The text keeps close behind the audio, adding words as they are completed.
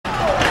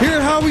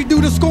Here's how we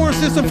do the scoring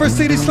system for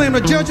City Slam.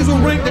 The judges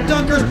will rank the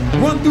dunkers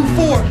 1 through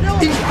 4.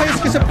 Each place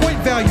gets a point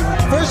value.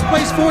 First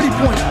place 40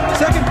 points,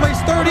 second place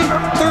 30,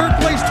 third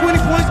place 20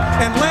 points,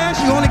 and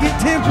last you only get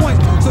 10 points.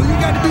 So you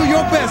got to do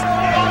your best.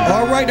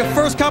 All right, the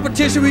first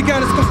competition we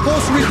got is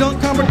compulsory dunk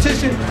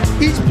competition.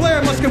 Each player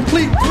must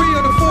complete 3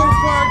 of the 4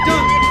 required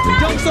dunks. The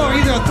dunks are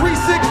either a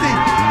 360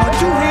 or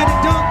two-handed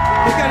dunk.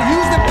 They got to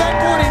use the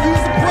backboard and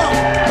use the prop.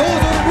 Those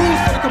are the rules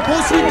for the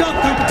compulsory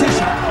dunk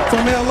competition.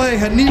 From LA,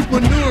 Hanif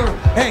Manure.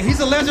 Hey, he's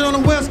a legend on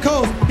the West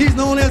Coast. He's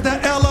known as the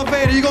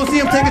elevator. You're going to see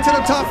him take it to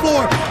the top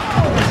floor.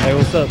 Hey,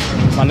 what's up?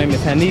 My name is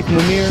Hanif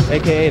Manure,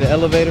 aka the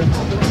elevator.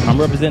 I'm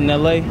representing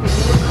LA.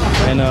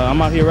 And I'm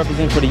out here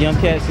representing for the young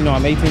cats. You know,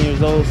 I'm 18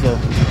 years old, so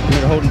I'm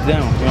here to hold them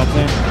down. You know what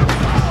I'm saying?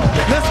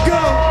 Let's go.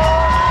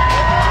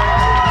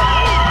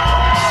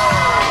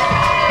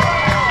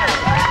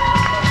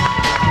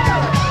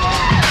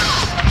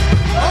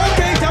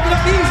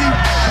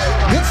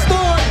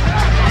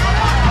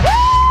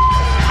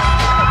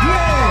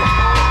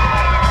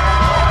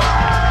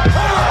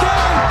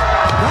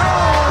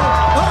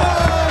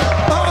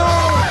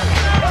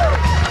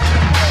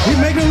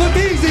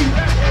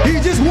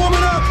 He's just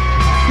warming up.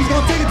 He's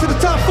going to take it to the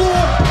top floor.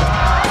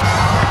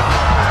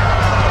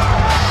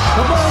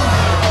 Come on.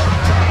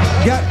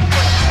 Got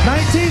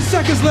 19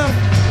 seconds left.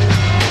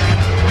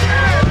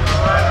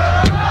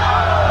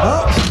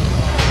 Oh.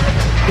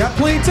 Got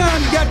plenty of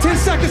time. You got 10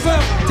 seconds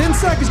left. 10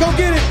 seconds. Go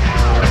get it.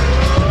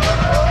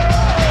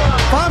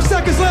 5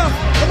 seconds left.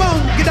 Come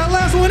on. Get that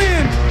last one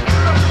in.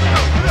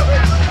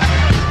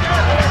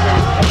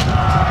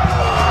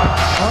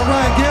 All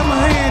right. Give him a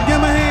hand. Give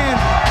him a hand.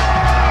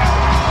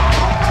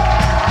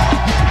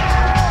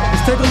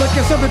 Take a look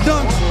at some of the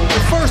dunks.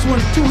 The first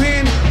one,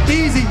 two-hand,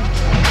 easy.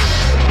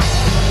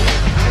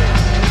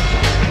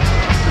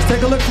 Let's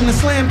take a look from the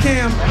slam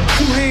cam.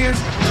 2 hands.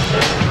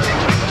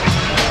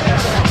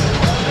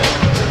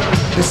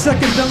 The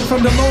second dunk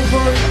from the low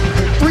bird,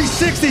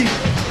 360.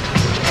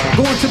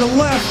 Going to the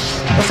left.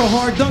 That's a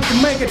hard dunk to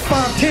make it,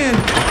 5'10".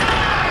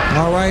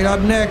 All right,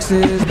 up next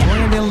is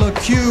Brandon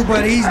LeCue,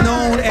 but he's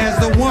known as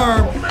the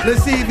Worm.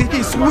 Let's see if he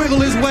can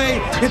swiggle his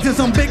way into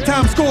some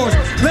big-time scores.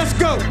 Let's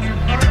go.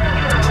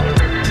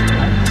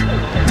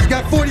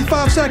 Got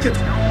 45 seconds.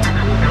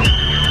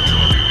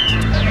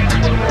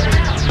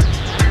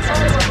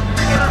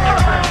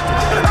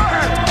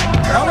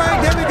 All right,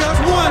 there we go.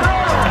 It's 1.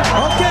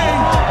 Okay.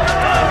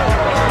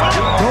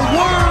 The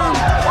Worm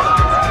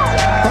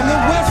from the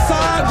west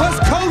side,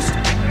 west coast.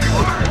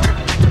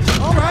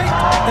 All right,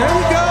 there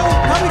we go.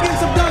 How we getting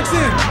some dunks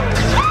in?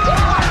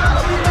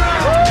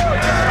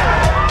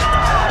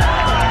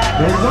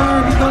 The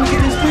Worm, he's gonna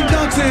get his 3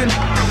 dunks in.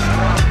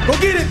 Go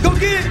get it, go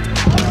get it.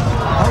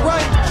 All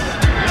right.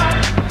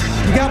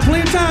 You got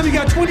plenty of time. You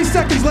got 20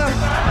 seconds left.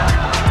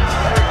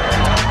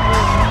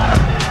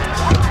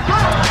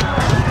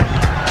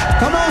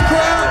 Come on,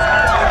 crowd.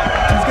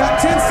 He's got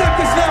 10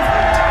 seconds left.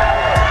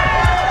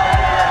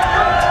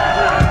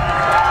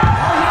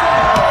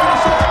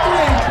 Finish off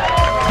 3.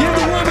 Give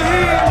the Worm a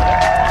hand.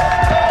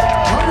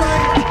 All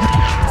right.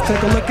 Let's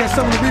take a look at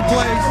some of the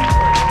replays.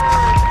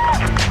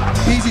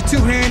 Easy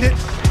two-handed.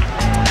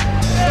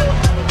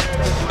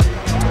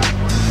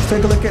 Let's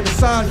take a look at the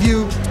side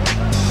view.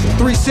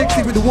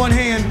 360 with the 1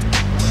 hand.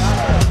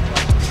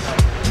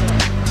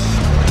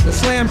 The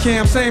slam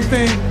cam, same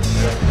thing.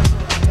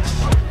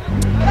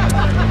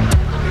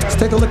 Let's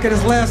take a look at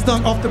his last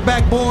dunk off the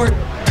backboard.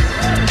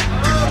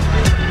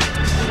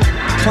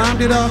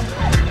 Climbed it up.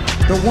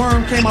 The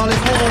Worm came out his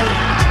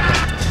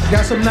hole.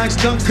 Got some nice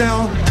dunks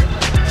down.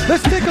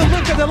 Let's take a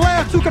look at the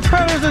last 2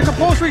 competitors in the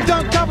compulsory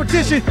dunk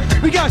competition.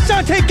 We got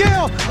Shantae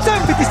Gale,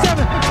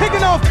 757,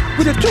 kicking off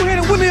with a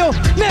 2-handed windmill.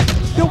 Next,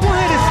 the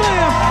 1-handed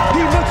slam.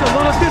 He looks a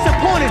little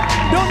disappointed.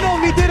 Don't know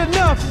if he did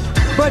enough,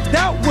 but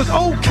that was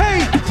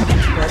okay.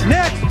 But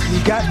next, we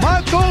got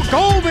Michael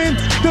Goldman,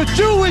 the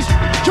Jewish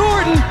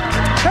Jordan.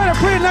 Had a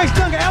pretty nice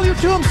dunk, alley-oop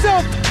to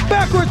himself,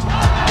 backwards.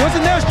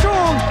 Wasn't that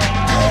strong.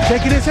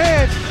 Taking his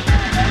head.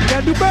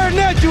 Gotta do better than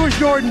that, Jewish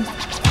Jordan.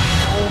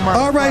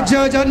 All right,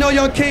 Judge, I know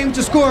y'all came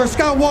to score.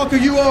 Scott Walker,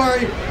 you are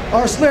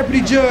our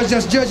celebrity judge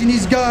that's judging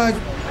these guys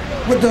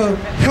with the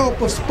help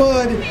of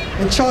Spud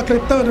and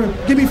Chocolate Thunder.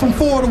 Give me from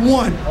 4 to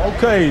 1.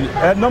 Okay,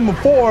 at number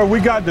 4, we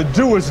got the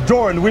Jewish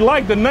Jordan. We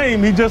like the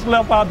name, he just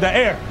left out the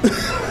air.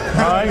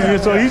 All right,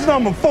 so he's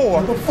number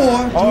 4. Number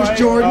 4, Jewish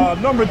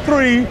Jordan. Number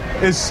 3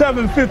 is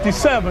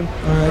 757. All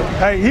right.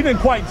 Hey, he didn't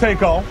quite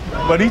take off,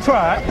 but he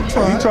tried.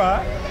 He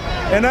tried.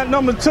 And at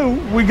number 2,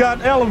 we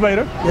got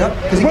Elevator. Yep.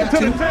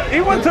 He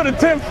went to the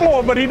 10th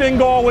floor, but he didn't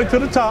go all the way to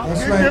the top.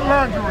 That's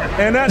right.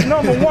 And at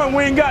number 1,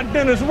 we ain't got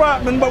Dennis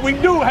Rodman, but we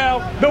do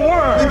have the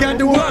Worm. We got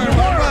the Worm.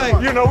 All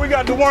right. You know, we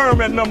got the Worm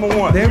at number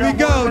 1. There we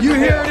go. You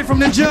heard it from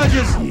the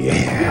judges.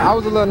 Yeah. I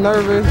was a little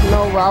nervous, you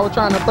know, but I was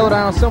trying to throw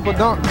down simple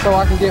dunk so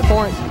I can get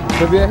points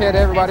to be ahead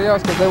of everybody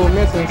else because they were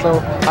missing. So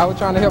I was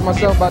trying to help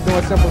myself by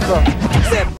doing simple stuff.